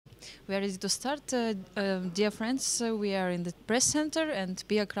We are ready to start. Dear friends, we are in the press center and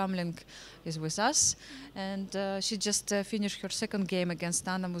Pia Cramling is with us. And she just finished her second game against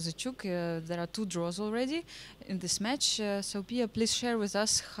Anna Muzachuk. There are 2 draws already in this match. So Pia, please share with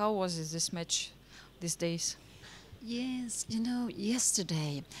us how was this match these days? Yes,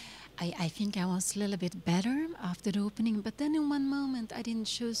 yesterday I think I was a little bit better after the opening, but then in one moment I didn't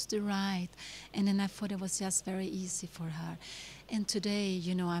choose the right, and then I thought it was just very easy for her. And today,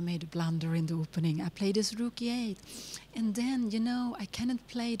 I made a blunder in the opening. I played this rook e8, and then, I cannot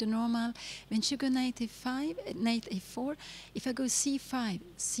play the normal. When she go knight a5, knight a4, if I go c5,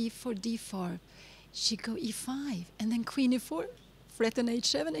 c4, d4, she go e5, and then queen e4, threaten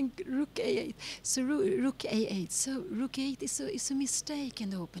h7 and rook a8. So rook a8. So rook a8 is a mistake in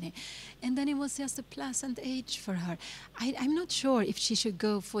the opening. And then it was just a pleasant age for her. I'm not sure if she should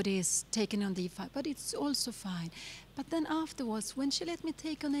go for this taken on d5, but it's also fine. But then afterwards, when she let me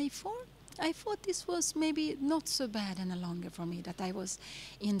take on a4, I thought this was maybe not so bad any longer for me, that I was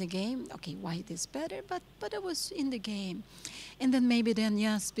in the game. Okay, white is better, but I was in the game. And then maybe then,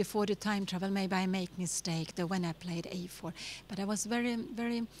 yes, before the time travel, maybe I make mistake when I played a4. But I was very,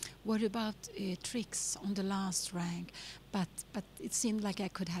 very worried about tricks on the last rank. But it seemed like I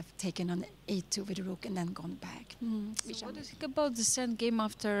could have taken on a2 with the rook and then gone back. So what do you think about the end game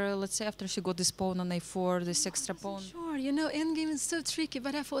after, let's say, after she got this pawn on a4, this extra pawn? Sure, endgame is so tricky,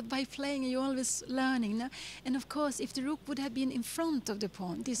 but I thought by playing you're always learning. No? And of course, if the rook would have been in front of the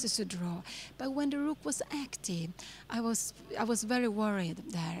pawn, this is a draw. But when the rook was active, I was very worried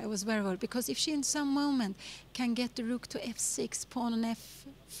there. I was very worried, because if she in some moment can get the rook to f6, pawn on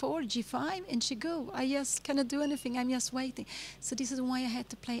f4, g5, and she go, I just cannot do anything, I'm just waiting. So this is why I had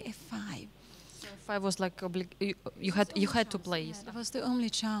to play f5. F5 was like you had to play. Yeah, that was the only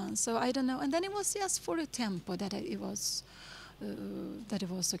chance. So I don't know. And then it was just for a tempo that it was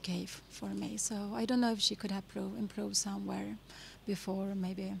okay for me. So I don't know if she could have improved somewhere before,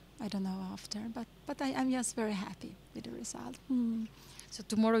 maybe I don't know after. But I'm just very happy with the result. So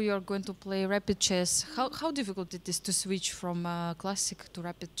tomorrow you are going to play rapid chess. How difficult it is to switch from classic to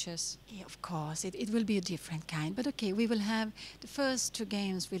rapid chess? Yeah, of course, it will be a different kind. But okay, we will have the first 2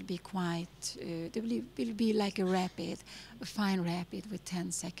 games will be quite. They will be like a fine rapid with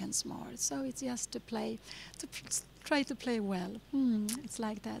 10 seconds more. So it's just to try to play well. It's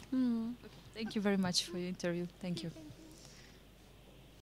like that. Thank you very much for your interview. Thank you.